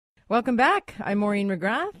Welcome back. I'm Maureen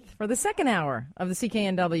McGrath for the second hour of the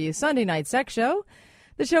CKNW Sunday Night Sex Show,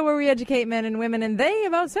 the show where we educate men and women and they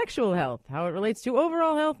about sexual health, how it relates to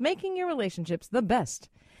overall health, making your relationships the best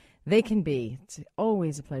they can be. It's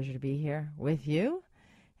always a pleasure to be here with you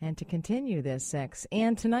and to continue this sex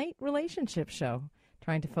and tonight relationship show,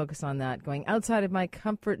 trying to focus on that, going outside of my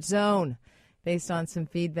comfort zone based on some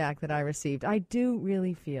feedback that I received. I do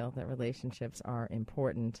really feel that relationships are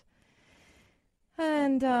important.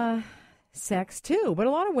 And sex, too. But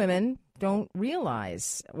a lot of women don't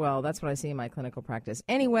realize, well, that's what I see in my clinical practice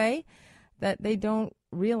anyway, that they don't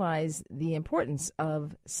realize the importance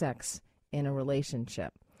of sex in a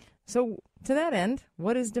relationship. So to that end,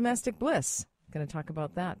 what is domestic bliss? I'm going to talk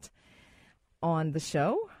about that on the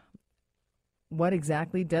show. What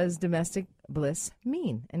exactly does domestic bliss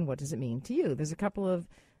mean, and what does it mean to you? There's a couple of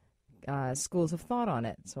schools of thought on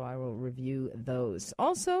it, so I will review those.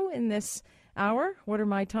 Also in this hour, what are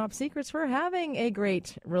my top secrets for having a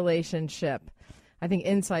great relationship? I think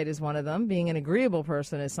insight is one of them. Being an agreeable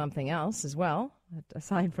person is something else as well,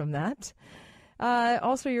 aside from that.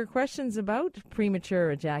 Also, your questions about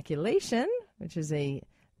premature ejaculation, which is a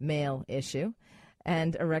male issue,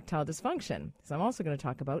 and erectile dysfunction. So I'm also going to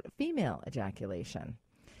talk about female ejaculation.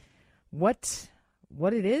 What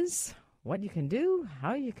it is, what you can do,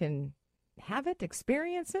 how you can have it,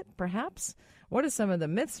 experience it, perhaps. What are some of the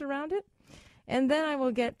myths around it? And then I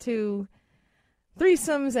will get to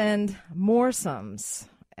threesomes and moresomes.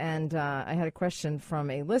 And I had a question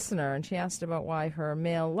from a listener, and she asked about why her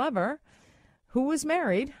male lover, who was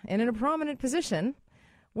married and in a prominent position,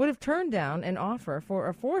 would have turned down an offer for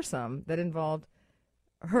a foursome that involved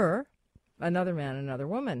her, another man, another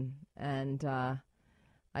woman. And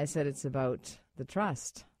I said it's about the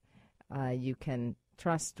trust. You can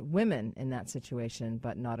trust women in that situation,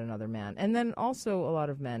 but not another man. And then also a lot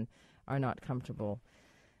of men are not comfortable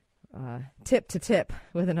tip to tip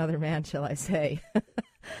with another man, shall I say.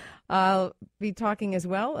 I'll be talking as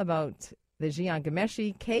well about the Jian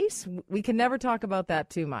Ghomeshi case. We can never talk about that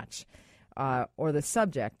too much, or the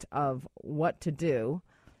subject of what to do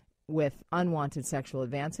with unwanted sexual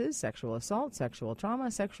advances, sexual assault, sexual trauma,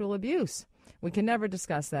 sexual abuse. We can never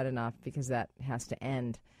discuss that enough because that has to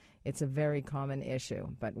end. It's a very common issue,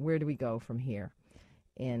 but where do we go from here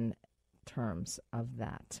in terms of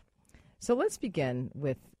that? So let's begin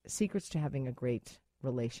with secrets to having a great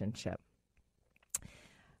relationship.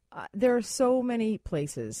 There are so many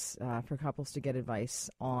places for couples to get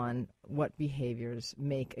advice on what behaviors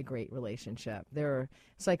make a great relationship. There are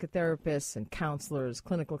psychotherapists and counselors,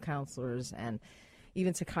 clinical counselors, and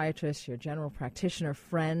even psychiatrists, your general practitioner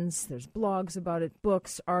friends. There's blogs about it,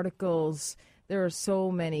 books, articles. There are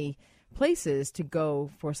so many places to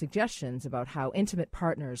go for suggestions about how intimate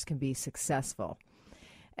partners can be successful.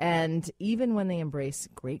 And even when they embrace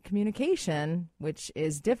great communication, which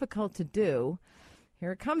is difficult to do,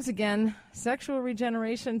 here it comes again, sexual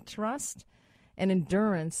regeneration, trust, and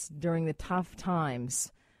endurance during the tough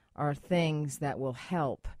times are things that will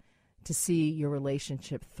help to see your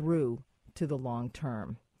relationship through to the long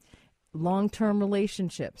term. Long-term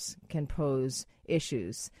relationships can pose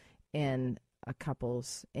issues in a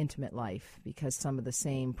couple's intimate life because some of the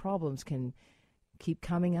same problems can keep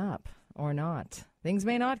coming up or not. Things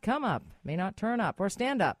may not come up, may not turn up or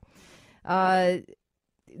stand up.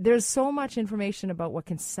 There's so much information about what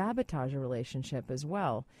can sabotage a relationship as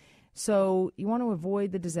well. So you want to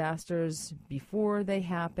avoid the disasters before they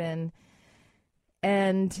happen.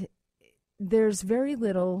 And there's very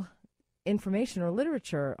little information or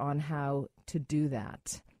literature on how to do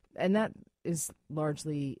that. And that is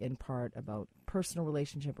largely in part about personal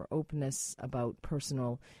relationship or openness about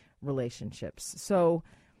personal relationships. So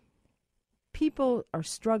people are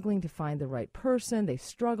struggling to find the right person. They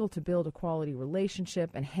struggle to build a quality relationship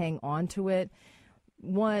and hang on to it.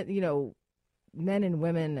 Men and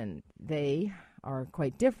women, and they are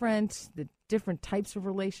quite different. The different types of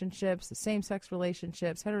relationships, the same-sex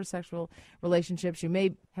relationships, heterosexual relationships. You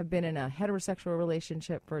may have been in a heterosexual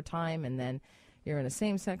relationship for a time, and then you're in a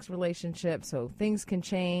same-sex relationship, so things can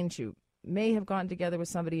change. You may have gotten together with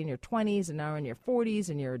somebody in your 20s, and now in your 40s,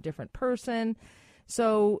 and you're a different person.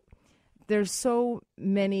 So there's so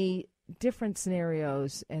many different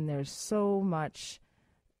scenarios, and there's so much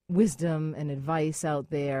wisdom and advice out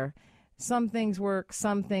there. Some things work,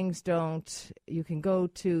 some things don't. You can go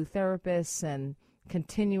to therapists and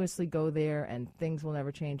continuously go there, and things will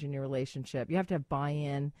never change in your relationship. You have to have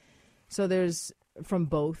buy-in. So there's from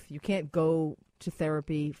both. You can't go to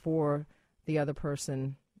therapy for the other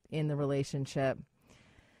person in the relationship.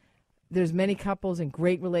 There's many couples in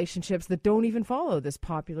great relationships that don't even follow this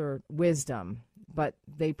popular wisdom. but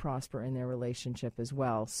they prosper in their relationship as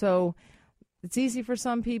well. So it's easy for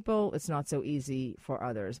some people. It's not so easy for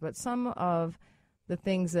others. But some of the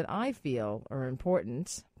things that I feel are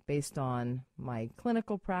important based on my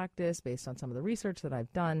clinical practice, based on some of the research that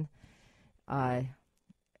I've done, are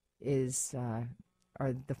the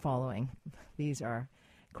following. These are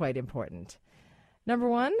quite important. Number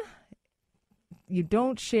one, you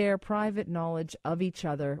don't share private knowledge of each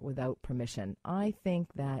other without permission. I think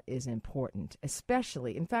that is important,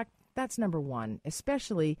 especially, in fact, that's number one,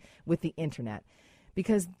 especially with the internet,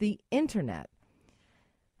 because the internet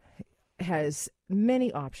has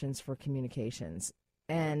many options for communications,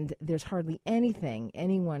 and there's hardly anything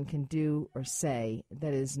anyone can do or say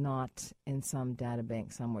that is not in some data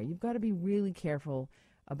bank somewhere. You've got to be really careful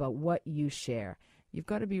about what you share. You've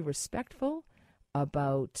got to be respectful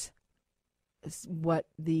about what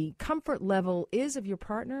the comfort level is of your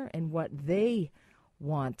partner and what they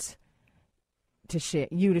want to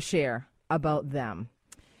share about them.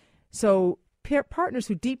 So partners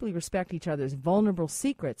who deeply respect each other's vulnerable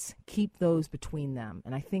secrets, keep those between them.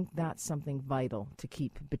 And I think that's something vital to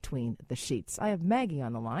keep between the sheets. I have Maggie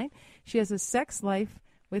on the line. She has a sex life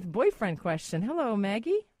with boyfriend question. Hello,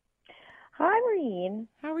 Maggie. Hi, Maureen.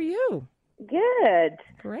 How are you? Good.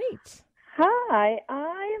 Great. Hi.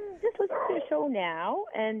 I'm just listening to the show now,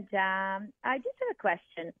 and I just have a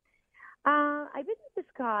question. I've been with this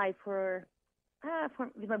guy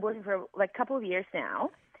with my boyfriend for like a couple of years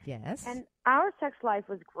now. Yes. And our sex life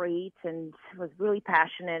was great and was really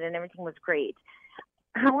passionate and everything was great.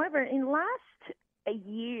 However, in the last a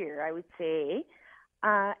year, I would say,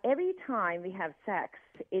 every time we have sex,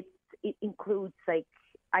 it includes like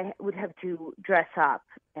I would have to dress up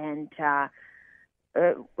and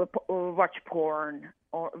watch porn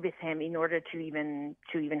or with him in order to even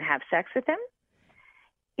have sex with him.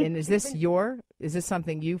 And is this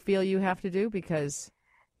something you feel you have to do? Because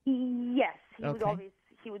yes, okay.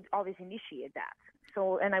 He would always initiate that.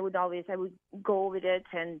 So, and I would go with it,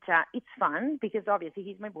 and it's fun because obviously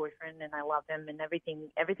he's my boyfriend and I love him and everything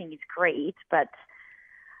is great.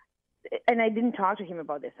 And I didn't talk to him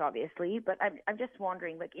about this obviously, but I'm just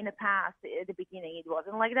wondering, like in the past, at the beginning, it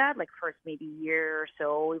wasn't like that. Like first maybe year or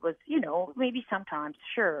so, it was, maybe sometimes,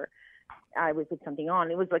 sure, I would put something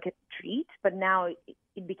on. It was like a treat, but now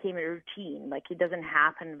it became a routine. Like it doesn't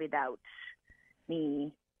happen without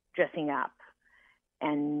me dressing up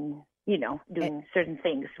and, doing certain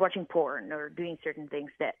things, watching porn or doing certain things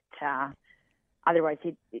that otherwise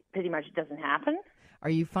it pretty much doesn't happen. Are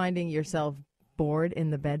you finding yourself bored in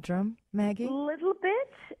the bedroom, Maggie? A little bit.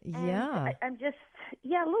 Yeah. I'm just,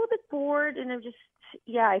 a little bit bored, and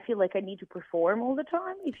I feel like I need to perform all the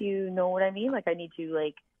time, if you know what I mean. Like I need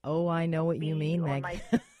to Oh, I know what you mean, Maggie.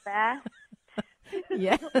 My best.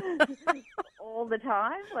 Yeah. all the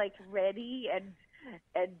time, like ready and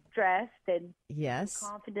dressed and yes,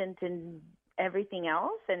 confident and everything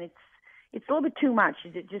else, and it's a little bit too much.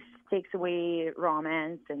 It just takes away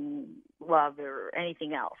romance and love or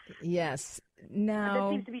anything else. Yes. Now that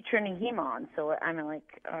seems to be turning him on. So I'm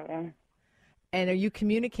like. And are you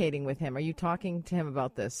communicating with him? Are you talking to him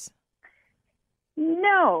about this?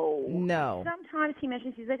 No. Sometimes he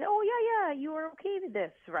mentions, he's like, "Oh yeah, you are okay with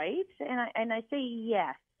this, right?" And I say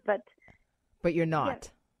yes, but you're not.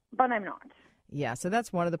 Yeah, but I'm not. Yeah, so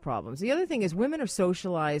that's one of the problems. The other thing is women are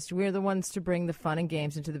socialized. We're the ones to bring the fun and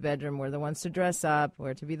games into the bedroom. We're the ones to dress up.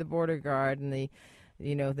 We're to be the border guard and the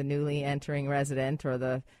newly entering resident or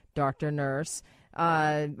the doctor nurse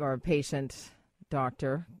or patient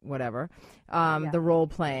doctor, whatever, the role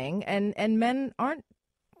playing. And men aren't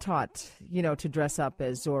taught, to dress up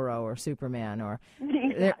as Zorro or Superman, or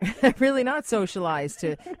they're really not socialized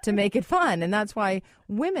to make it fun. And that's why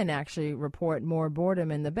women actually report more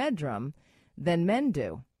boredom in the bedroom than men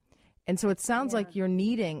do. And so it sounds like you're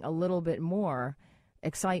needing a little bit more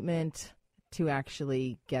excitement to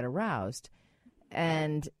actually get aroused.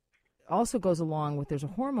 And also goes along with, there's a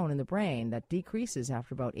hormone in the brain that decreases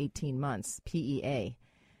after about 18 months, PEA.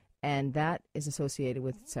 And that is associated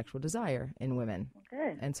with sexual desire in women.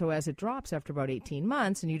 Okay. And so as it drops after about 18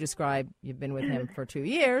 months, and you describe you've been with him for 2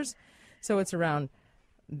 years, so it's around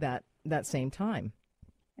that same time.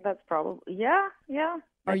 That's probably, yeah.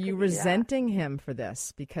 Are you resenting him for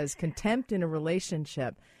this? Because contempt in a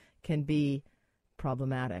relationship can be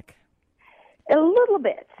problematic. A little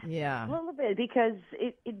bit. Yeah. A little bit, because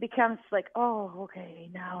it becomes like, oh, okay,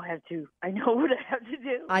 now I know what I have to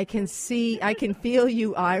do. I can feel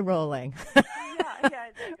you eye rolling. Yeah.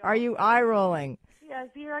 Are you eye rolling? Yes,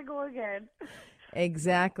 here I go again.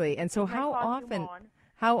 Exactly. And so how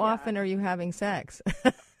often are you having sex?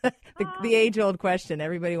 The age-old question.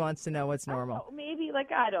 Everybody wants to know what's normal. Maybe,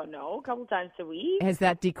 like, I don't know, a couple times a week. Has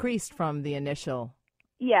that decreased from the initial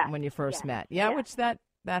when you first met? Yeah, which that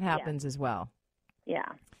happens as well. Yeah.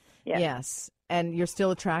 Yes. And you're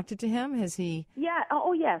still attracted to him? Has he? Yeah.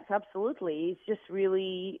 Oh, yes, absolutely. It's just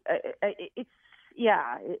really,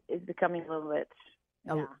 it's becoming a little bit.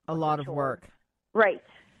 A lot of work. Right.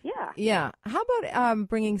 Yeah. Yeah. How about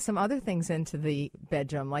bringing some other things into the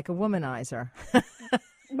bedroom, like a womanizer,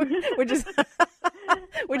 which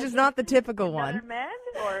is not the typical one. Men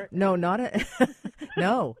or no, not a.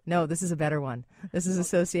 No. This is a better one. This is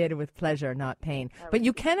associated with pleasure, not pain. But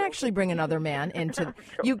you can actually bring another man into.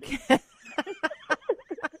 You can.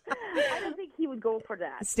 I don't think he would go for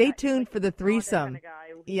that. Stay tuned for the threesome.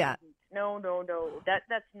 Yeah. No.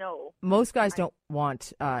 That's no. Most guys don't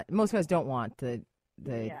want. Most guys don't want the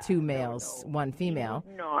two males, one female.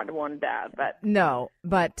 Not want that, but no.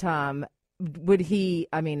 But would he?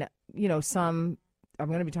 I mean, some. I'm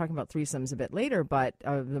going to be talking about threesomes a bit later, but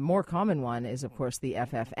the more common one is, of course, the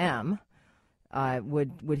FFM.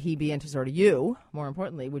 Would he be interested, or you, more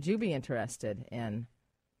importantly, would you be interested in?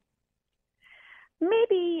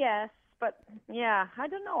 Maybe, yes, but yeah, I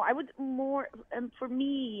don't know. I would more, for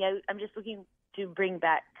me, I'm just looking to bring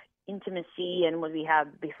back intimacy and what we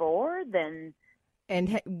had before.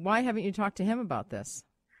 And why haven't you talked to him about this?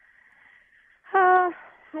 I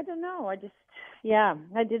don't know. I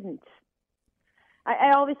didn't.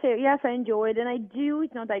 I always say, yes, I enjoy it, and I do.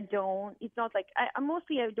 It's not I don't. It's not like, I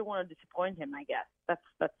don't want to disappoint him, I guess.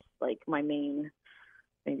 That's like my main,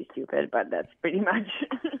 maybe stupid, but that's pretty much.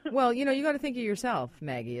 Well, you got to think of yourself,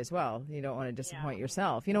 Maggie, as well. You don't want to disappoint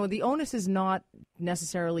yourself. The onus is not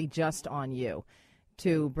necessarily just on you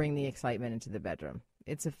to bring the excitement into the bedroom.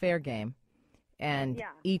 It's a fair game, and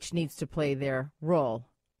each needs to play their role,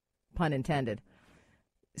 pun intended.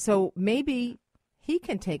 So maybe he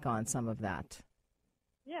can take on some of that.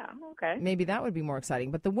 Yeah, okay. Maybe that would be more exciting.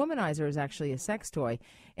 But the womanizer is actually a sex toy.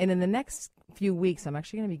 And in the next few weeks, I'm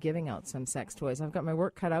actually going to be giving out some sex toys. I've got my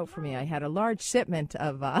work cut out for me. I had a large shipment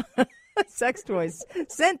of sex toys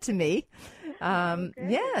sent to me.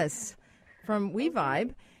 Yes, from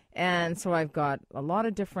WeVibe. And so I've got a lot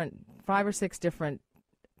of 5 or 6 different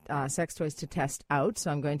sex toys to test out. So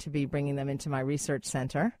I'm going to be bringing them into my research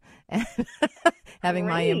center and having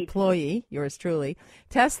my employee, yours truly,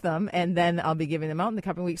 test them, and then I'll be giving them out in the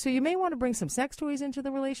coming weeks. So you may want to bring some sex toys into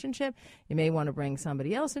the relationship. You may want to bring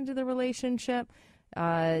somebody else into the relationship.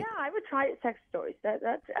 I would try sex toys.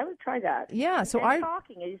 I would try that. Yeah. So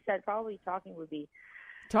talking, as you said, probably talking would be.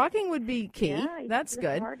 Talking would be key. Yeah, that's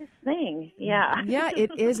good. The hardest thing. Yeah. Yeah,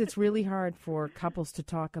 it is. It's really hard for couples to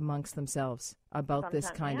talk amongst themselves about Sometimes,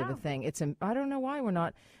 this kind of a thing. I don't know why we're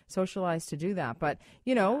not socialized to do that. But,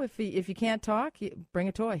 if you can't talk, bring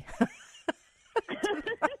a toy. Okay,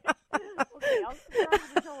 I'll try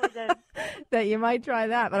the toy then. That you might try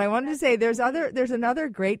that. But I wanted to say there's another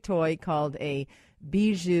great toy called a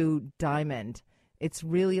Bijou Diamond. It's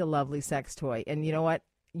really a lovely sex toy. And you know what?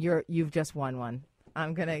 You've just won one.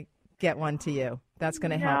 I'm going to get one to you. That's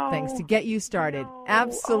going to help things to get you started. No.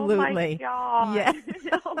 Absolutely. Oh, my God. Yeah.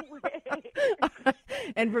 No way.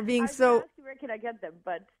 And for being where can I get them?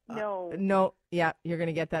 But no. No. Yeah, you're going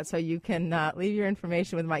to get that. So you can leave your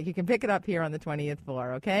information with Mike. You can pick it up here on the 20th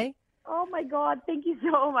floor, okay? Oh, my God. Thank you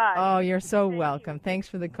so much. Oh, you're so welcome. Thanks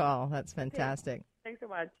for the call. That's fantastic. Thanks so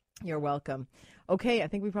much. You're welcome. Okay, I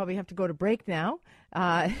think we probably have to go to break now.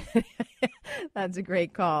 That's a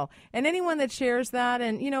great call. And anyone that shares that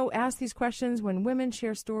and, ask these questions, when women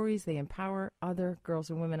share stories, they empower other girls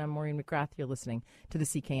and women. I'm Maureen McGrath. You're listening to the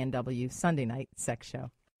CKNW Sunday Night Sex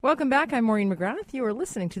Show. Welcome back. I'm Maureen McGrath. You are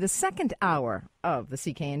listening to the second hour of the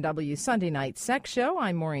CKNW Sunday Night Sex Show.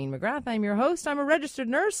 I'm Maureen McGrath. I'm your host. I'm a registered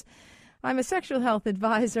nurse. I'm a sexual health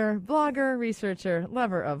advisor, blogger, researcher,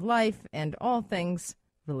 lover of life, and all things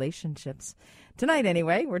relationships. Tonight,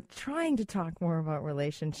 anyway, we're trying to talk more about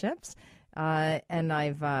relationships,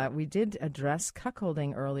 and we did address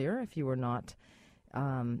cuckolding earlier. If you were not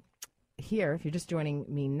here, if you're just joining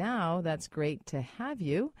me now, that's great to have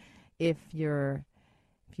you. If you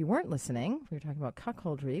weren't listening, we were talking about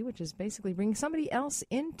cuckoldry, which is basically bringing somebody else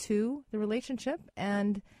into the relationship,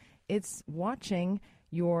 and it's watching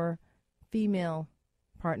your female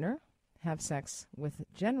partner have sex with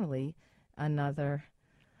generally another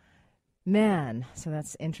man. So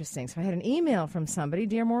that's interesting. So I had an email from somebody,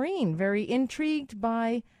 Dear Maureen, very intrigued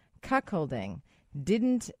by cuckolding.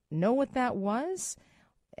 Didn't know what that was,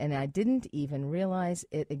 and I didn't even realize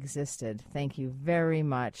it existed. Thank you very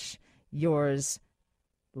much. Yours,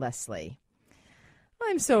 Leslie.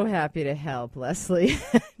 I'm so happy to help, Leslie,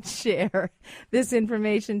 share this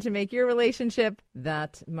information to make your relationship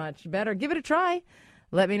that much better. Give it a try.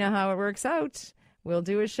 Let me know how it works out. We'll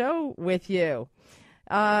do a show with you.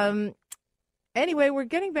 Anyway, we're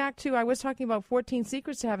getting back to, I was talking about 14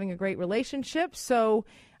 secrets to having a great relationship. So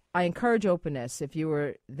I encourage openness. If you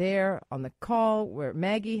were there on the call where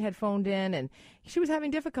Maggie had phoned in and she was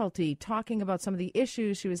having difficulty talking about some of the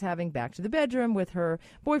issues she was having back to the bedroom with her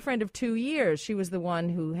boyfriend of 2 years, she was the one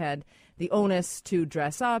who had the onus to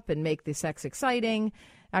dress up and make the sex exciting.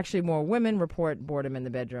 Actually, more women report boredom in the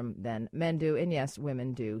bedroom than men do. And yes,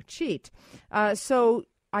 women do cheat. So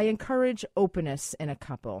I encourage openness in a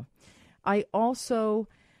couple. I also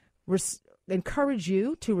encourage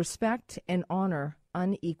you to respect and honor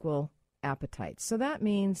unequal appetites. So that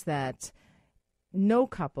means that no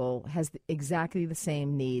couple has exactly the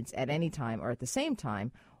same needs at any time or at the same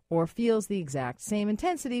time, or feels the exact same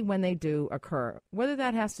intensity when they do occur. Whether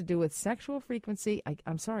that has to do with sexual frequency,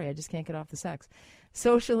 I'm sorry, I just can't get off the sex.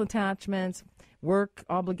 Social attachments, work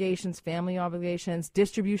obligations, family obligations,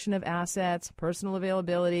 distribution of assets, personal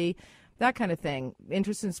availability, that kind of thing,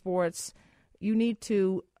 interest in sports. You need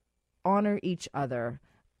to honor each other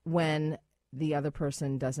when the other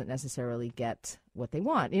person doesn't necessarily get what they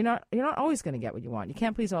want. You're not always going to get what you want. You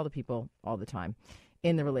can't please all the people all the time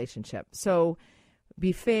in the relationship. So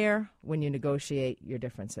be fair when you negotiate your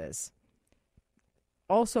differences.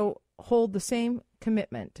 Also, hold the same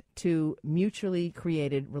commitment to mutually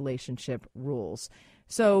created relationship rules.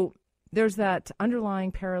 So there's that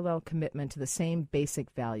underlying parallel commitment to the same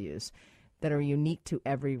basic values that are unique to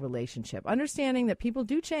every relationship. Understanding that people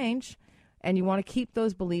do change, and you want to keep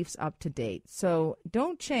those beliefs up to date. So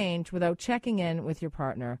don't change without checking in with your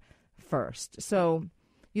partner first. So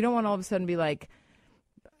you don't want to all of a sudden be like,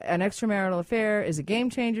 an extramarital affair is a game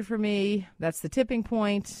changer for me. That's the tipping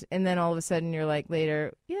point. And then all of a sudden you're like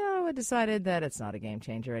later, I decided that it's not a game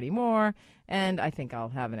changer anymore, and I think I'll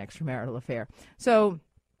have an extramarital affair. So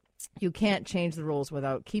you can't change the rules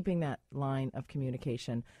without keeping that line of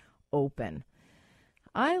communication open.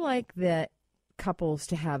 I like that couples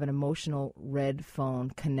to have an emotional red phone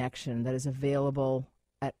connection that is available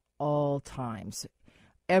at all times.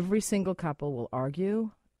 Every single couple will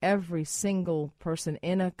argue. Every single person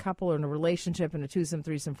in a couple or in a relationship, in a twosome,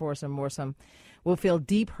 threesome, foursome, moresome, will feel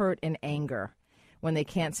deep hurt and anger when they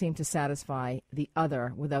can't seem to satisfy the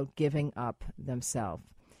other without giving up themselves.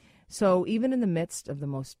 So even in the midst of the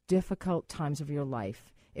most difficult times of your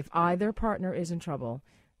life, if either partner is in trouble,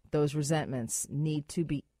 those resentments need to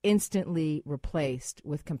be instantly replaced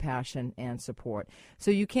with compassion and support.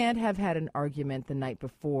 So you can't have had an argument the night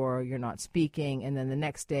before, you're not speaking, and then the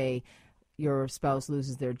next day your spouse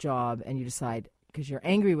loses their job and you decide, because you're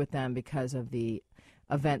angry with them because of the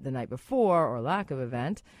event the night before or lack of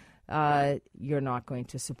event, you're not going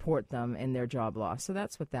to support them in their job loss. So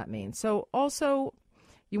that's what that means. So also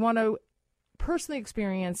you want to personally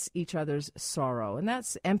experience each other's sorrow, and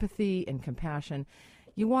that's empathy and compassion.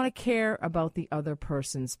 You want to care about the other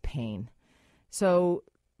person's pain. So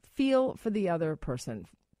feel for the other person.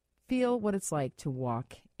 Feel what it's like to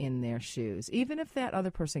walk in their shoes. Even if that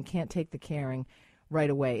other person can't take the caring right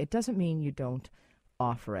away, it doesn't mean you don't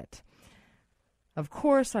offer it. Of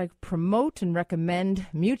course, I promote and recommend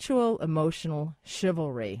mutual emotional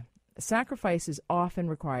chivalry. Sacrifice is often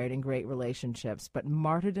required in great relationships, but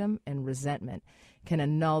martyrdom and resentment can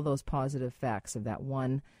annul those positive effects of that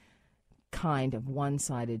one kind of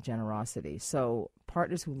one-sided generosity. So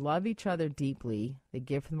partners who love each other deeply, they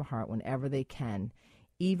give from the heart whenever they can,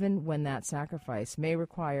 even when that sacrifice may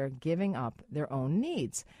require giving up their own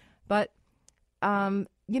needs. But,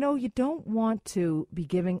 you don't want to be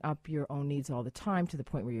giving up your own needs all the time to the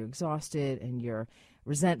point where you're exhausted and you're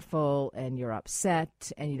resentful and you're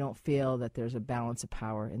upset and you don't feel that there's a balance of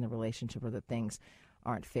power in the relationship or that things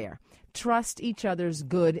aren't fair. Trust each other's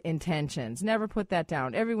good intentions. Never put that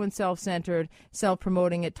down. Everyone's self-centered,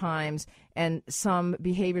 self-promoting at times, and some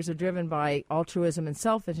behaviors are driven by altruism and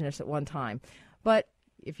selfishness at one time. But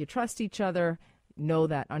if you trust each other, know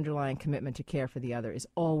that underlying commitment to care for the other is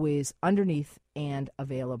always underneath and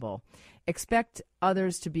available. Expect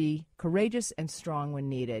others to be courageous and strong when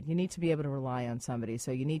needed. You need to be able to rely on somebody,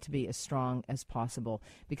 so you need to be as strong as possible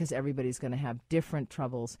because everybody's going to have different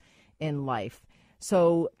troubles in life.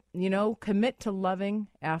 So, commit to loving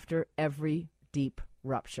after every deep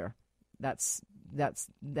rupture. That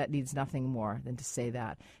needs nothing more than to say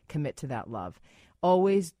that. Commit to that love.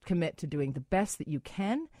 Always commit to doing the best that you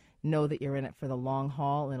can. Know that you're in it for the long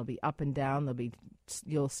haul, and it'll be up and down.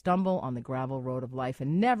 You'll stumble on the gravel road of life,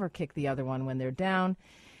 and never kick the other one when they're down.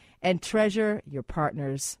 and treasure your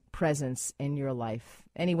partner's presence in your life.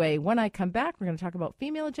 Anyway, when I come back, we're going to talk about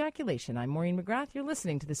female ejaculation. I'm Maureen McGrath. You're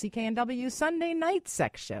listening to the CKNW Sunday Night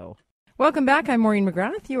Sex Show. Welcome back. I'm Maureen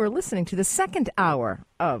McGrath. You are listening to the second hour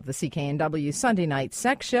of the CKNW Sunday Night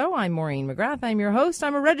Sex Show. I'm Maureen McGrath. I'm your host.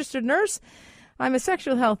 I'm a registered nurse. I'm a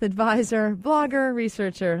sexual health advisor, blogger,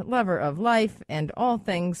 researcher, lover of life, and all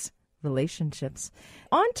things relationships.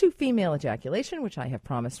 On to female ejaculation, which I have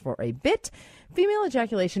promised for a bit. Female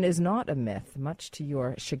ejaculation is not a myth, much to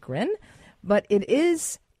your chagrin, but it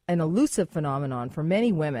is an elusive phenomenon for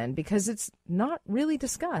many women because it's not really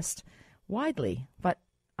discussed widely. But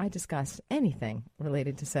I discuss anything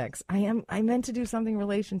related to sex. I meant to do something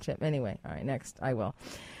relationship. Anyway, all right, next I will.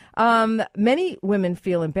 Many women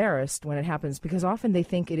feel embarrassed when it happens because often they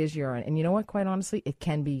think it is urine. And you know what? Quite honestly, it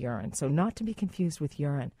can be urine. So not to be confused with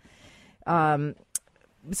urine.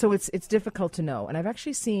 So it's difficult to know. And I've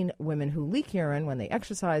actually seen women who leak urine when they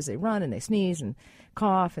exercise, they run and they sneeze and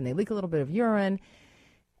cough and they leak a little bit of urine.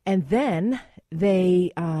 And then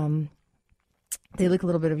they leak a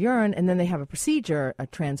little bit of urine, and then they have a procedure, a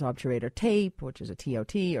transobturator tape, which is a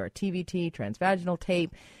TOT or a TVT, transvaginal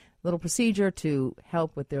tape, little procedure to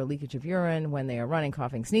help with their leakage of urine when they are running,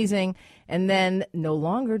 coughing, sneezing, and then no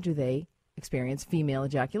longer do they experience female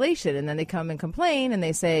ejaculation. And then they come and complain, and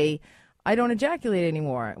they say, I don't ejaculate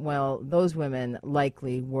anymore. Well, those women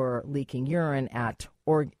likely were leaking urine at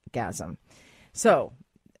orgasm. So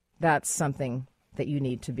that's something that you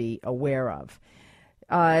need to be aware of.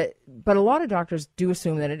 But a lot of doctors do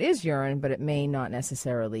assume that it is urine, but it may not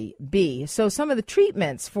necessarily be. So some of the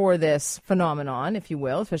treatments for this phenomenon, if you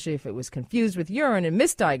will, especially if it was confused with urine and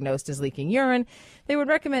misdiagnosed as leaking urine, they would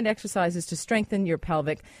recommend exercises to strengthen your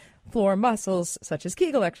pelvic floor muscles, such as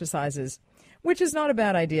Kegel exercises, which is not a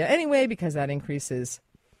bad idea anyway, because that increases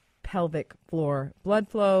pelvic floor blood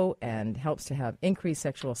flow and helps to have increased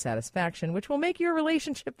sexual satisfaction, which will make your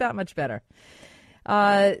relationship that much better.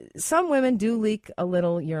 Some women do leak a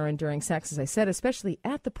little urine during sex, as I said, especially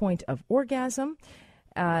at the point of orgasm.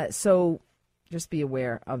 So just be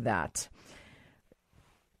aware of that.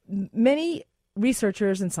 Many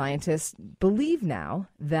researchers and scientists believe now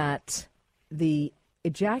that the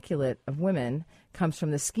ejaculate of women comes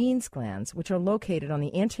from the Skene's glands, which are located on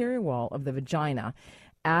the anterior wall of the vagina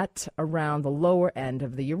at around the lower end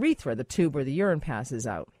of the urethra, the tube where the urine passes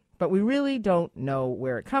out. But we really don't know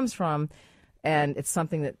where it comes from. And it's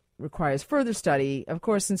something that requires further study. Of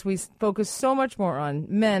course, since we focus so much more on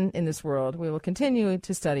men in this world, we will continue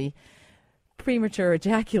to study premature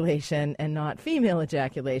ejaculation and not female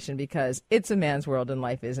ejaculation because it's a man's world and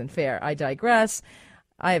life isn't fair. I digress.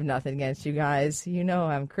 I have nothing against you guys. You know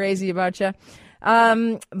I'm crazy about you.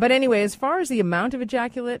 But anyway, as far as the amount of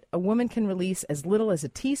ejaculate, a woman can release as little as a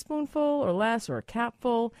teaspoonful or less or a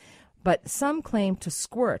capful, but some claim to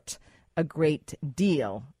squirt a great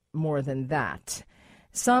deal more than that.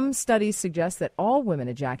 Some studies suggest that all women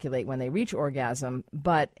ejaculate when they reach orgasm,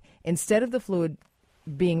 but instead of the fluid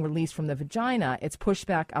being released from the vagina, it's pushed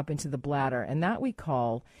back up into the bladder, and that we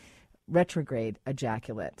call retrograde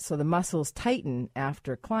ejaculate. So the muscles tighten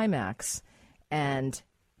after climax, and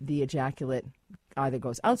the ejaculate either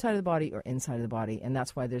goes outside of the body or inside of the body, and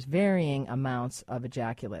that's why there's varying amounts of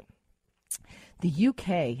ejaculate. The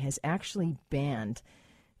UK has actually banned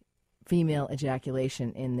female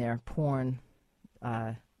ejaculation in their porn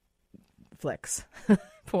flicks,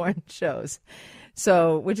 porn shows.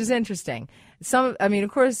 So, which is interesting. Of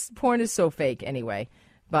course, porn is so fake anyway,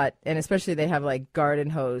 and especially they have like garden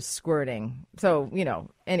hose squirting. So,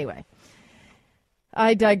 anyway.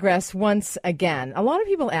 I digress once again. A lot of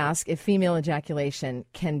people ask if female ejaculation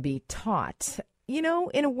can be taught. In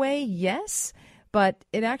a way, yes. But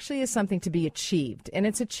it actually is something to be achieved, and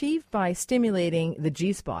it's achieved by stimulating the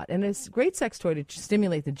G-spot. And a great sex toy to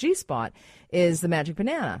stimulate the G-spot is the Magic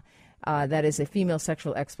Banana. That is a female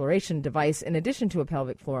sexual exploration device in addition to a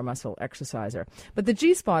pelvic floor muscle exerciser. But the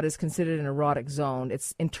G-spot is considered an erotic zone.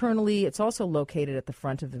 It's also located at the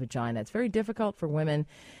front of the vagina. It's very difficult for women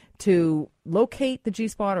to locate the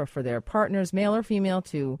G-spot or for their partners, male or female,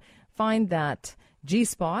 to find that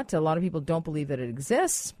G-spot. A lot of people don't believe that it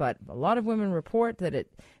exists, but a lot of women report that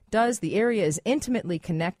it does. The area is intimately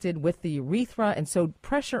connected with the urethra, and so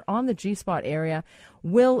pressure on the G-spot area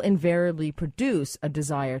will invariably produce a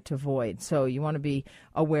desire to void. So you want to be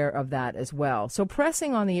aware of that as well. So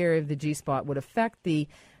pressing on the area of the G-spot would affect the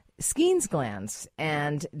Skene's glands,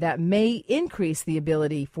 and that may increase the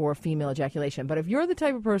ability for female ejaculation. But if you're the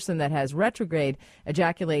type of person that has retrograde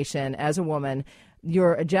ejaculation as a woman,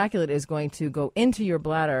 your ejaculate is going to go into your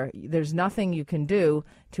bladder. There's nothing you can do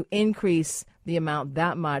to increase the amount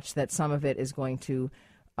that much that some of it is going to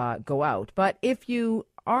go out. But if you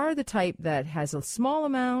are the type that has a small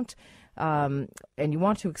amount and you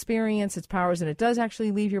want to experience its powers, and it does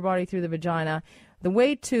actually leave your body through the vagina, the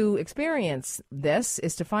way to experience this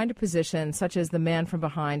is to find a position such as the man from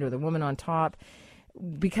behind or the woman on top,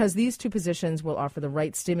 because these two positions will offer the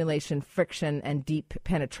right stimulation, friction, and deep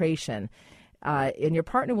penetration. And your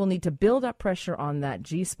partner will need to build up pressure on that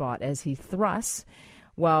G-spot as he thrusts,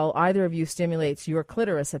 while either of you stimulates your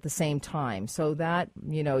clitoris at the same time. So that,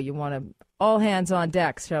 you want to all hands on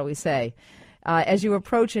deck, shall we say. As you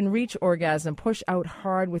approach and reach orgasm, push out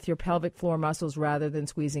hard with your pelvic floor muscles rather than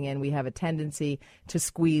squeezing in. We have a tendency to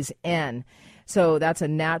squeeze in. So that's a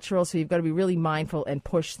natural. So you've got to be really mindful and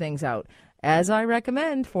push things out. As I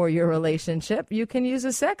recommend for your relationship, you can use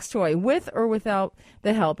a sex toy with or without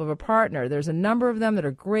the help of a partner. There's a number of them that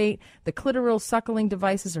are great. The clitoral suckling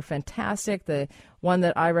devices are fantastic. The one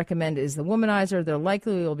that I recommend is the Womanizer. There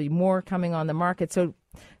likely will be more coming on the market. So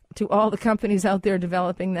to all the companies out there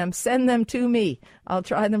developing them, send them to me. I'll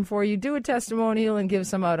try them for you, do a testimonial, and give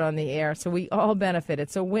some out on the air. So we all benefit.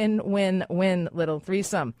 It's a win-win-win little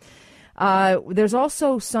threesome. There's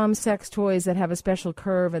also some sex toys that have a special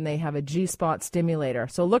curve and they have a G-spot stimulator.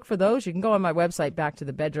 So look for those. You can go on my website,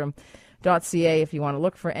 backtothebedroom.ca, if you want to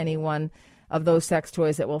look for any one of those sex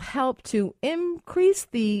toys that will help to increase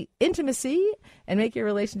the intimacy and make your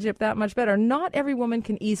relationship that much better. Not every woman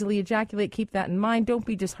can easily ejaculate. Keep that in mind. Don't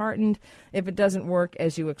be disheartened if it doesn't work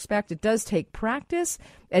as you expect. It does take practice,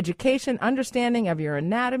 education, understanding of your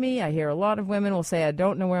anatomy. I hear a lot of women will say, I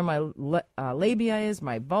don't know where my labia is,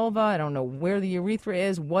 my vulva. I don't know where the urethra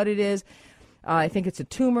is, what it is. I think it's a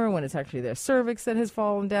tumor when it's actually their cervix that has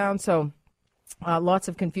fallen down. So lots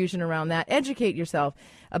of confusion around that. Educate yourself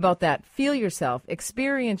about that. Feel yourself.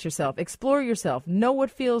 Experience yourself. Explore yourself. Know what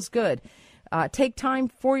feels good. Take time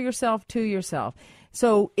for yourself, to yourself.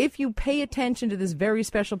 So if you pay attention to this very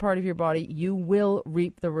special part of your body, you will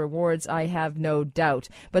reap the rewards, I have no doubt.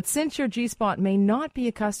 But since your G-spot may not be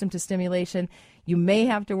accustomed to stimulation, you may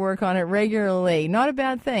have to work on it regularly. Not a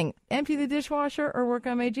bad thing. Empty the dishwasher or work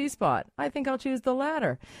on my G-spot. I think I'll choose the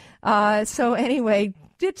latter. So anyway,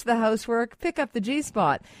 ditch the housework, pick up the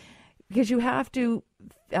G-spot, because you have to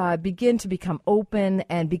begin to become open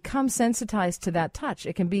and become sensitized to that touch.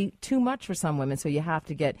 It can be too much for some women, so you have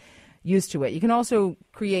to get used to it. You can also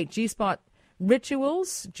create G-spot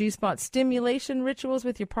rituals, G-spot stimulation rituals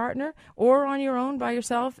with your partner or on your own by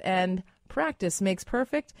yourself, and practice makes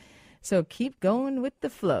perfect. So keep going with the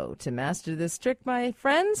flow to master this trick, my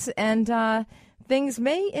friends, and things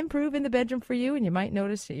may improve in the bedroom for you, and you might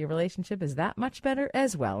notice that your relationship is that much better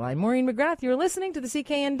as well. I'm Maureen McGrath. You're listening to the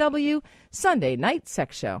CKNW Sunday Night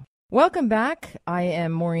Sex Show. Welcome back. I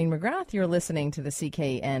am Maureen McGrath. You're listening to the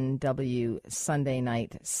CKNW Sunday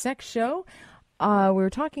Night Sex Show. We're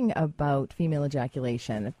talking about female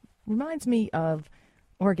ejaculation. It reminds me of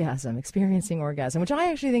orgasm, experiencing orgasm, which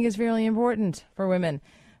I actually think is fairly important for women,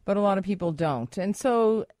 but a lot of people don't. And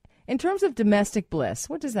so in terms of domestic bliss,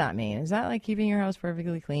 what does that mean? Is that like keeping your house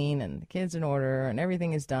perfectly clean and the kids in order and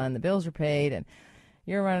everything is done, the bills are paid, and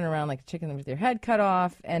you're running around like a chicken with your head cut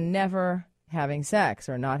off and never having sex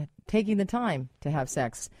or not taking the time to have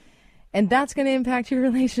sex? And that's going to impact your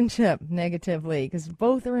relationship negatively, because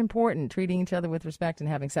both are important, treating each other with respect and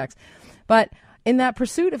having sex. But in that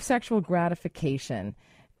pursuit of sexual gratification,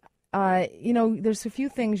 there's a few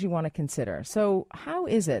things you want to consider. So how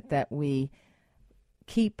is it that we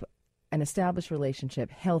keep an established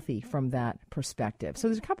relationship healthy from that perspective? So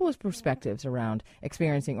there's a couple of perspectives around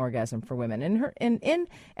experiencing orgasm for women. In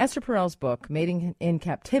Esther Perel's book, Mating in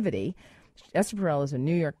Captivity, Esther Perel is a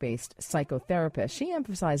New York-based psychotherapist. She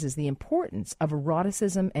emphasizes the importance of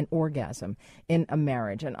eroticism and orgasm in a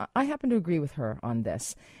marriage, and I happen to agree with her on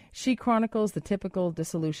this. She chronicles the typical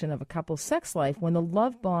dissolution of a couple's sex life when the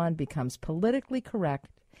love bond becomes politically correct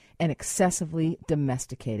and excessively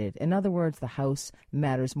domesticated. In other words, the house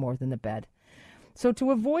matters more than the bed. So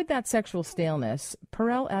to avoid that sexual staleness,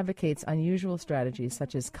 Perel advocates unusual strategies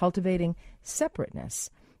such as cultivating separateness,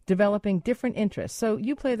 developing different interests. So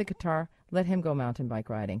you play the guitar, let him go mountain bike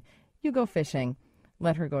riding. You go fishing,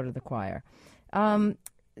 let her go to the choir.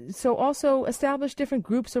 So also establish different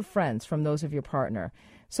groups of friends from those of your partner.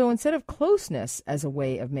 So instead of closeness as a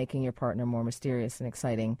way of making your partner more mysterious and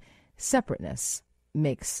exciting, separateness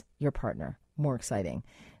makes your partner more exciting.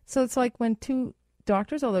 So it's like when two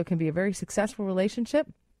doctors, although it can be a very successful relationship,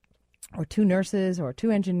 or two nurses or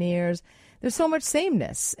two engineers, there's so much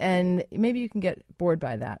sameness, and maybe you can get bored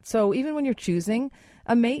by that. So even when you're choosing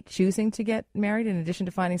a mate, choosing to get married, in addition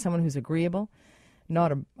to finding someone who's agreeable,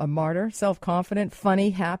 not a martyr, self-confident, funny,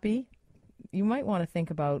 happy, you might want to think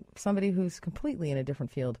about somebody who's completely in a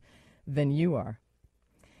different field than you are.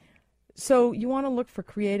 So you want to look for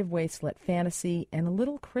creative ways to let fantasy and a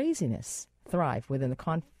little craziness thrive within the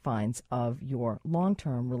confines of your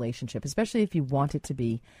long-term relationship, especially if you want it to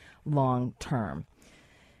be long-term.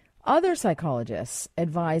 Other psychologists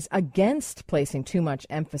advise against placing too much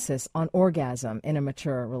emphasis on orgasm in a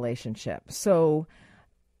mature relationship. So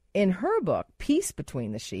in her book, Peace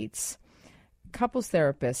Between the Sheets, couples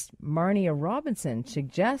therapist Marnia Robinson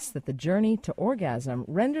suggests that the journey to orgasm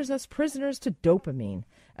renders us prisoners to dopamine,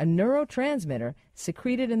 a neurotransmitter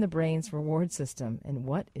secreted in the brain's reward system. And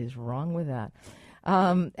what is wrong with that?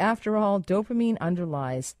 After all, dopamine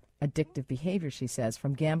underlies addictive behavior, she says,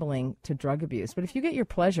 from gambling to drug abuse. But if you get your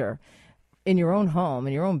pleasure in your own home,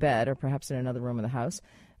 in your own bed, or perhaps in another room in the house,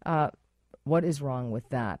 what is wrong with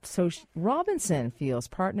that? So Robinson feels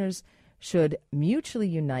partners should mutually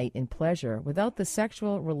unite in pleasure without the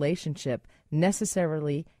sexual relationship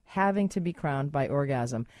necessarily having to be crowned by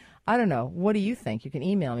orgasm. I don't know. What do you think? You can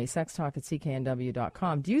email me,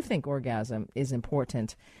 sextalk@cknw.com. Do you think orgasm is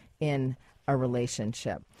important in a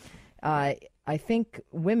relationship? I think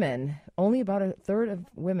women, only about a third of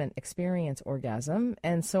women experience orgasm,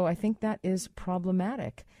 and so I think that is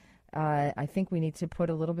problematic. I think we need to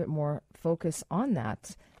put a little bit more focus on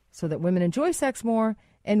that so that women enjoy sex more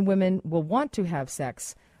and women will want to have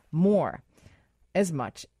sex more, as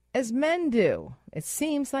much as men do. It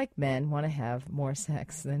seems like men want to have more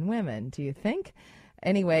sex than women. Do you think?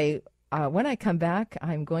 Anyway, when I come back,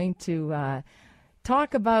 I'm going to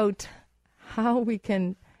talk about how we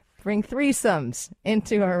can bring threesomes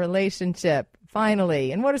into our relationship,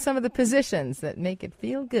 finally. And what are some of the positions that make it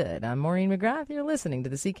feel good? I'm Maureen McGrath. You're listening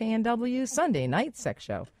to the CKNW Sunday Night Sex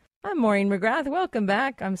Show. I'm Maureen McGrath. Welcome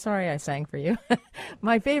back. I'm sorry I sang for you.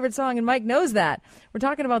 My favorite song, and Mike knows that. We're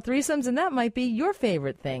talking about threesomes, and that might be your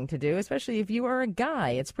favorite thing to do, especially if you are a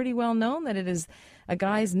guy. It's pretty well known that it is a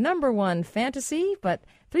guy's number one fantasy, but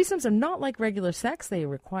threesomes are not like regular sex. They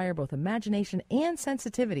require both imagination and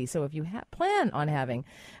sensitivity. So if you plan on having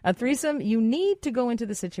a threesome, you need to go into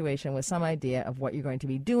the situation with some idea of what you're going to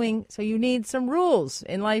be doing. So you need some rules.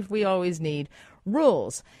 In life, we always need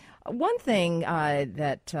rules. One thing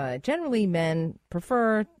that generally men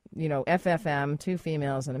prefer, FFM, two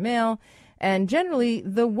females and a male, and generally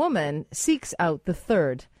the woman seeks out the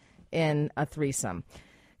third in a threesome.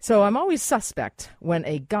 So I'm always suspect when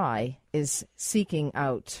a guy is seeking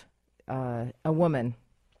out a woman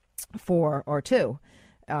or two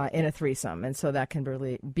in a threesome. And so that can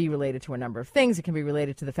really be related to a number of things. It can be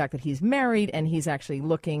related to the fact that he's married and he's actually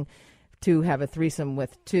looking to have a threesome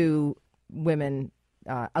with two women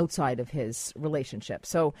outside of his relationship.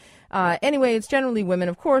 So anyway, it's generally women.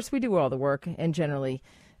 Of course, we do all the work, and generally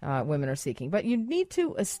women are seeking. But you need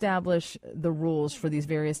to establish the rules for these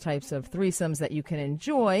various types of threesomes that you can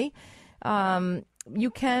enjoy.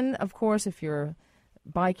 You can, of course, if you're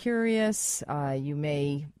bi-curious, you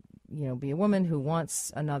may be a woman who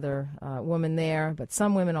wants another woman there. But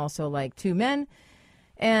some women also like two men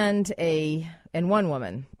and one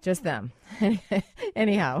woman, just them.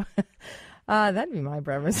 Anyhow. That'd be my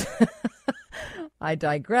preference. I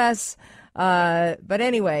digress. But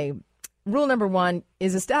anyway, rule number one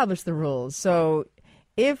is establish the rules. So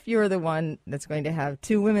if you're the one that's going to have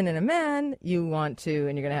two women and a man, you're going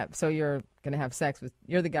to have sex with,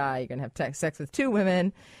 you're the guy, you're going to have sex with two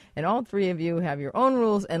women, and all three of you have your own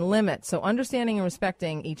rules and limits. So understanding and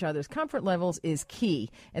respecting each other's comfort levels is key,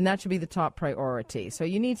 and that should be the top priority. So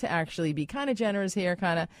you need to actually be kind of generous here,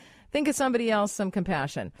 kind of think of somebody else, some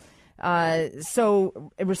compassion.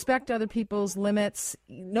 So respect other people's limits.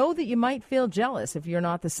 Know that you might feel jealous if you're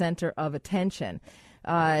not the center of attention.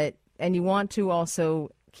 And you want to also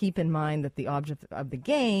keep in mind that the object of the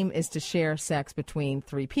game is to share sex between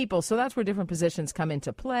three people. So that's where different positions come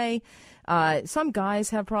into play. Some guys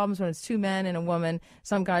have problems when it's two men and a woman.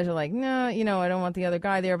 Some guys are like, no, I don't want the other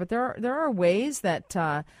guy there. But there are ways that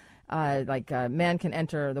a man can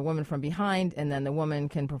enter the woman from behind, and then the woman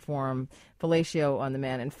can perform fellatio on the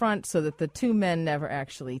man in front, so that the two men never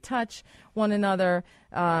actually touch one another.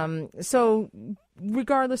 So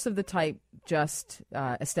regardless of the type, just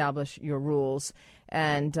establish your rules.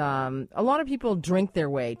 And a lot of people drink their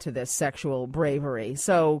way to this sexual bravery.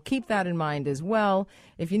 So keep that in mind as well.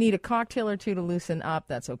 If you need a cocktail or two to loosen up,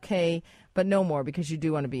 that's okay, but no more, because you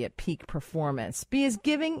do want to be at peak performance. Be as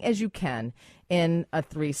giving as you can in a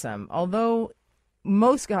threesome. Although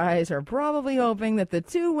most guys are probably hoping that the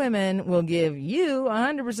two women will give you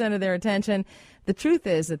 100% of their attention, the truth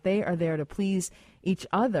is that they are there to please each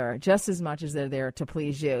other just as much as they're there to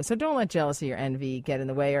please you. So don't let jealousy or envy get in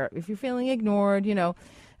the way, or if you're feeling ignored,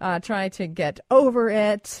 try to get over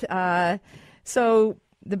it. So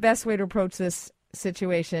the best way to approach this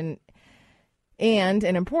situation And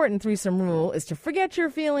an important threesome rule is to forget your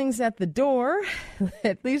feelings at the door,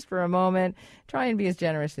 at least for a moment. Try and be as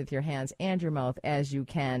generous with your hands and your mouth as you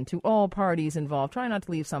can to all parties involved. Try not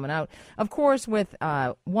to leave someone out. Of course, with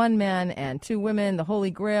one man and two women, the Holy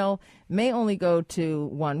Grail may only go to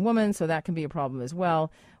one woman, so that can be a problem as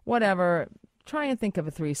well. Whatever, try and think of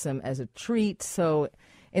a threesome as a treat. So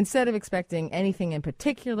instead of expecting anything in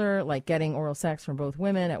particular, like getting oral sex from both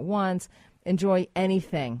women at once, enjoy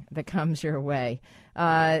anything that comes your way.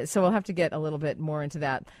 So we'll have to get a little bit more into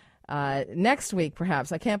that next week,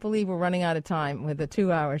 perhaps. I can't believe we're running out of time with a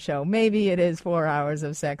 2-hour show. Maybe it is 4 hours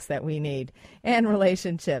of sex that we need and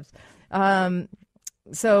relationships.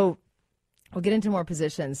 So we'll get into more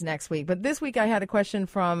positions next week. But this week I had a question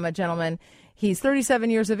from a gentleman. He's 37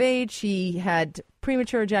 years of age. He had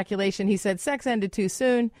premature ejaculation. He said sex ended too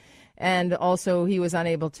soon, and also he was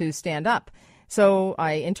unable to stand up. So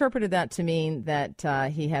I interpreted that to mean that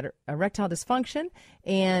he had erectile dysfunction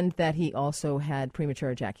and that he also had premature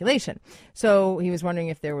ejaculation. So he was wondering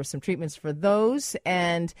if there were some treatments for those.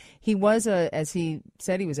 And he was, as he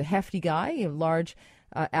said, he was a hefty guy, a large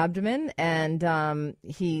abdomen. And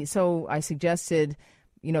so I suggested,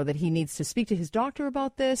 that he needs to speak to his doctor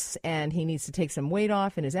about this, and he needs to take some weight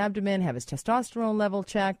off in his abdomen, have his testosterone level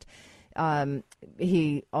checked.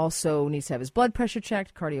 He also needs to have his blood pressure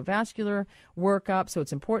checked, cardiovascular workup. So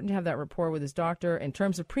it's important to have that rapport with his doctor. In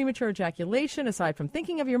terms of premature ejaculation, aside from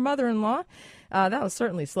thinking of your mother-in-law, that will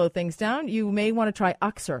certainly slow things down. You may want to try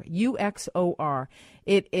Uxor, UXOR.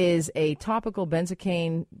 It is a topical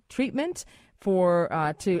benzocaine treatment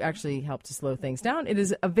to actually help to slow things down. It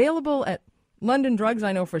is available at London Drugs,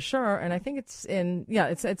 I know for sure, and I think it's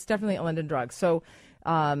definitely at London Drugs. So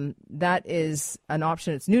that is an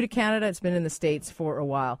option. It's new to Canada. It's been in the States for a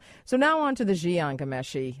while. So now on to the Jian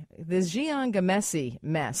Ghomeshi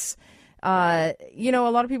mess. A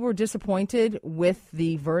lot of people were disappointed with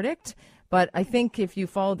the verdict, but I think if you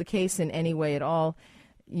followed the case in any way at all,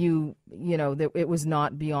 that it was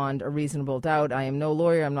not beyond a reasonable doubt. I am no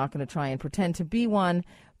lawyer. I'm not going to try and pretend to be one.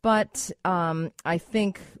 But I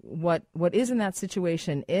think what is in that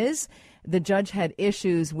situation is the judge had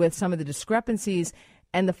issues with some of the discrepancies,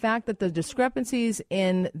 and the fact that the discrepancies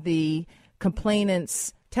in the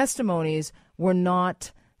complainant's testimonies were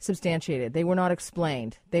not substantiated. They were not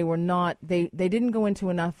explained. They didn't go into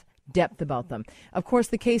enough depth about them. Of course,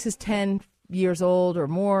 the case is 10 years old or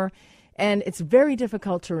more, and it's very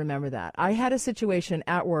difficult to remember that. I had a situation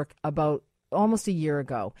at work about almost a year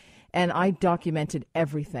ago, and I documented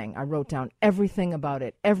everything. I wrote down everything about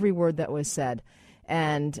it, every word that was said.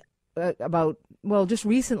 And just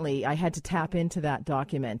recently I had to tap into that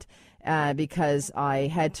document because I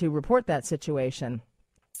had to report that situation.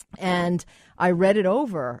 And I read it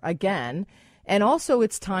over again. And also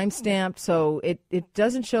it's time-stamped, so it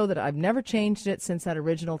doesn't show that I've never changed it since that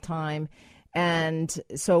original time. And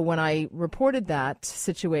so when I reported that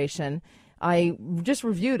situation, I just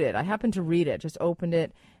reviewed it. I happened to read it, just opened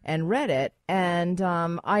it and read it. And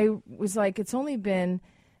I was like, it's only been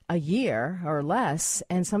a year or less.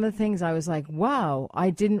 And some of the things I was like, wow, I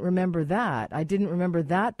didn't remember that. I didn't remember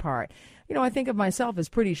that part. I think of myself as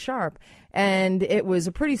pretty sharp. And it was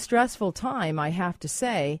a pretty stressful time, I have to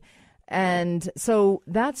say. And so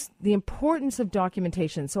that's the importance of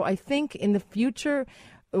documentation. So I think in the future,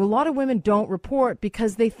 a lot of women don't report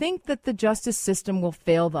because they think that the justice system will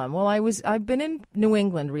fail them. Well, I've been in New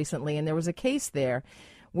England recently, and there was a case there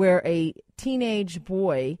where a teenage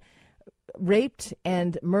boy raped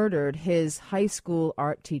and murdered his high school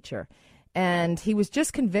art teacher. And he was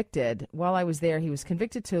just convicted while I was there. He was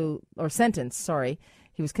convicted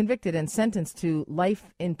He was convicted and sentenced to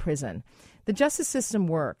life in prison. The justice system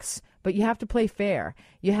works, but you have to play fair.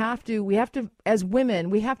 We have to, as women,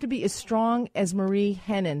 we have to be as strong as Marie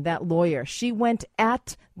Henein, that lawyer. She went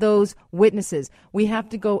at those witnesses. We have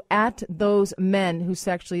to go at those men who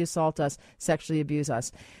sexually assault us, sexually abuse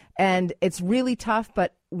us. And it's really tough,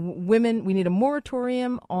 but women, we need a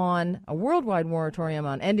worldwide moratorium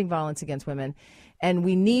on ending violence against women. And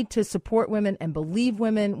we need to support women and believe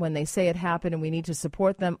women when they say it happened, and we need to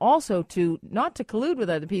support them also to not to collude with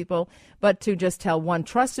other people, but to just tell one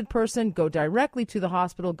trusted person, go directly to the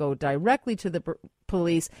hospital, go directly to the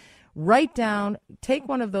police, write down, take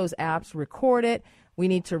one of those apps, record it, We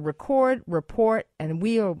need to record, report, and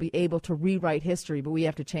we will be able to rewrite history, but we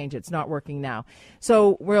have to change it. It's not working now.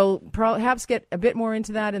 So we'll perhaps get a bit more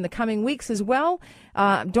into that in the coming weeks as well.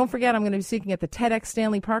 Don't forget, I'm going to be speaking at the TEDx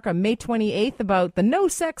Stanley Park on May 28th about the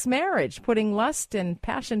no-sex marriage, putting lust and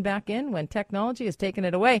passion back in when technology has taken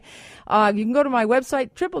it away. You can go to my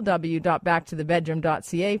website,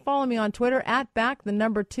 www.backtothebedroom.ca. Follow me on Twitter,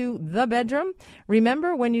 @back2thebedroom.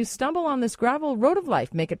 Remember, when you stumble on this gravel road of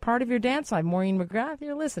life, make it part of your dance. I'm Maureen McGrath.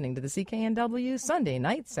 You're listening to the CKNW Sunday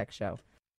Night Sex Show.